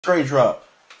Straight drop.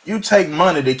 You take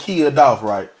money to kill Dolph,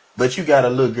 right? But you got a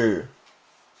little girl.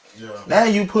 Yeah. Now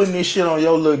you putting this shit on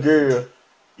your little girl.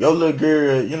 Your little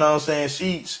girl, you know what I'm saying?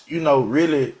 She's, you know,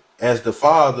 really, as the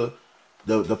father,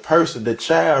 the person, the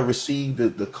child received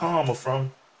the karma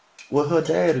from what her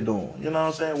daddy doing. You know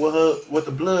what I'm saying? What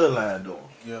the bloodline doing.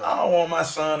 Yeah. I don't want my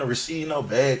son to receive no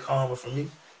bad karma from me,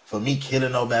 for me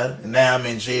killing nobody. And now I'm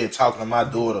in jail talking to my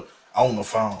daughter on the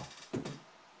phone.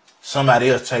 Somebody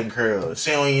else taking care of her.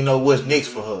 She don't even know what's next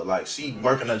for her. Like, she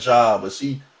working a job, but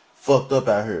she fucked up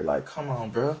out here. Like, come on,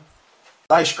 bro.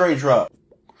 Like, straight drop.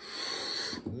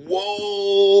 Whoa.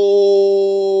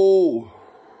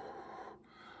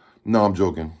 No, I'm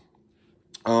joking.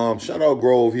 Shout out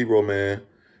Grove Hero, man.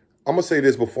 I'm going to say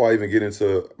this before I even get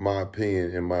into my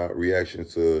opinion and my reaction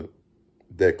to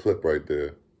that clip right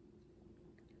there.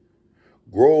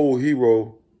 Grove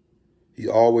Hero, I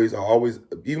always,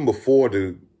 even before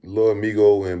the Lil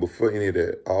Amigo and before any of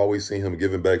that, I always seen him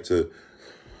giving back to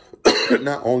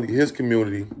not only his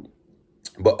community,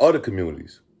 but other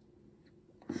communities.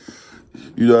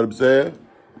 You know what I'm saying?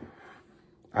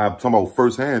 I'm talking about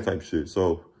firsthand type shit.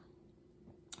 So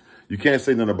you can't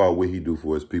say nothing about what he do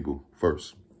for his people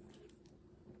first.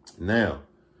 Now,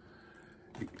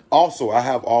 also, I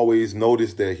have always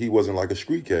noticed that he wasn't like a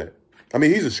street cat. I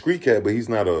mean, he's a street cat, but he's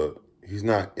not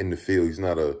in the field. He's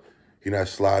not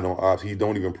sliding on ops. He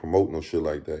don't even promote no shit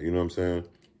like that. You know what I'm saying?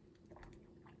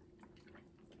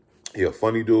 He a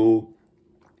funny dude.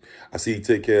 I see he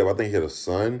take care of, I think he had a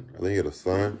son.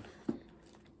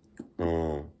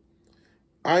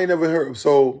 I ain't never heard,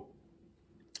 so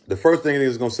the first thing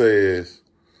he's gonna say is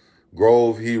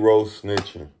Grove Hero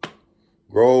snitching.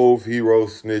 Grove Hero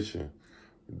snitching.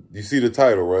 You see the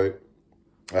title, right?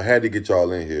 I had to get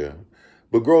y'all in here.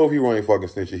 But Grove Hero ain't fucking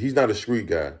snitching. He's not a street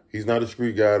guy. He's not a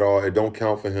street guy at all. It don't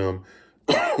count for him.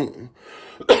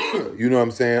 You know what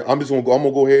I'm saying? I'm gonna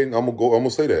go ahead and I'm gonna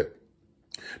say that.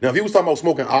 Now, if he was talking about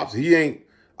smoking ops, he ain't,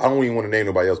 I don't even want to name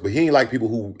nobody else, but he ain't like people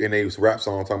who in a rap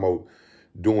song talking about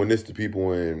doing this to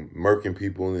people and murking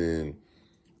people and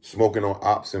smoking on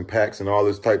ops and packs and all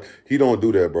this type. He don't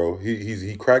do that, bro.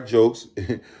 He crack jokes.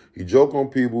 He joke on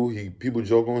people. People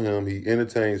joke on him. He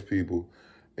entertains people.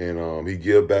 And he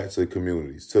give back to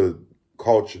communities, to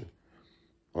culture.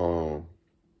 I'm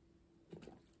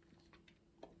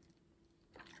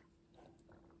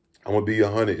going to be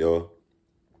 100, y'all.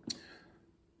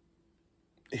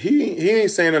 He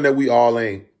ain't saying nothing that we all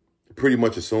ain't pretty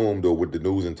much assumed or what the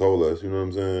news and told us, you know what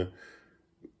I'm saying?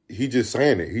 He just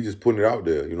saying it. He just putting it out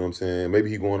there, you know what I'm saying? Maybe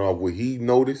he going off what he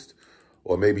noticed,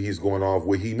 or maybe he's going off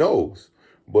what he knows.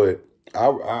 But I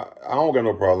don't got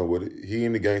no problem with it. He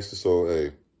in the gangster, so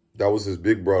hey, that was his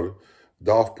big brother.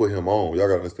 Dolph put him on. Y'all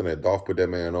got to understand that. Dolph put that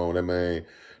man on.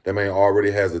 That man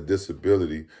already has a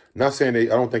disability. Not saying that,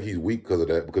 I don't think he's weak because of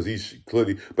that, because he's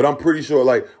clearly, but I'm pretty sure,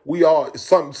 like, we all,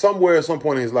 somewhere at some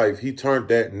point in his life, he turned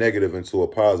that negative into a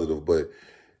positive, but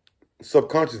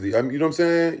subconsciously, I mean, you know what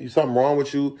I'm saying? Something wrong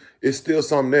with you, it's still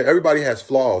something there. Everybody has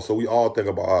flaws, so we all think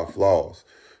about our flaws.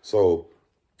 So,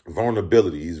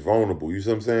 vulnerability, he's vulnerable, you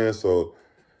see what I'm saying? So,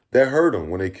 that hurt him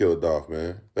when they killed Dolph,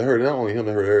 man. That hurt not only him,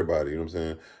 that hurt everybody, you know what I'm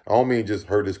saying? I don't mean just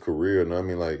hurt his career, no, I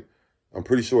mean, like, I'm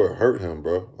pretty sure it hurt him,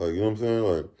 bro. Like, you know what I'm saying?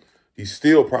 Like, he's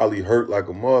still probably hurt like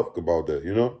a motherfucker about that,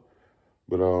 you know?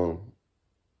 But,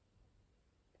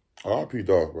 R.I.P.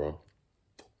 Dolph, bro.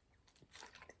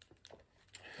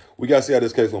 We got to see how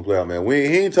this case gonna play out, man.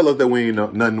 He ain't tell us that we ain't know,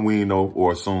 nothing we ain't know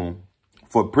or assume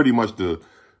for pretty much for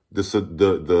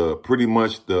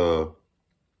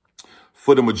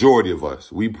the majority of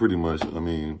us. We pretty much, I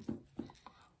mean,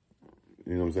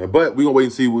 you know what I'm saying? But we gonna wait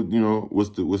and see what, you know, what's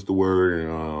the word.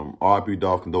 And R.I.P.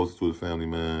 Dolph, condolences to his family,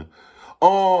 man.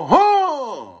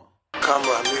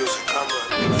 Camera music.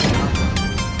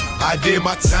 I did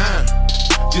my time,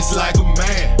 just like a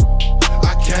man.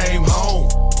 I came home,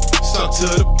 stuck to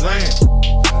the plan.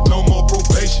 No more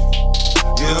probation,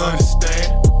 you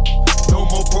understand? No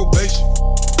more probation,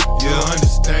 you understand?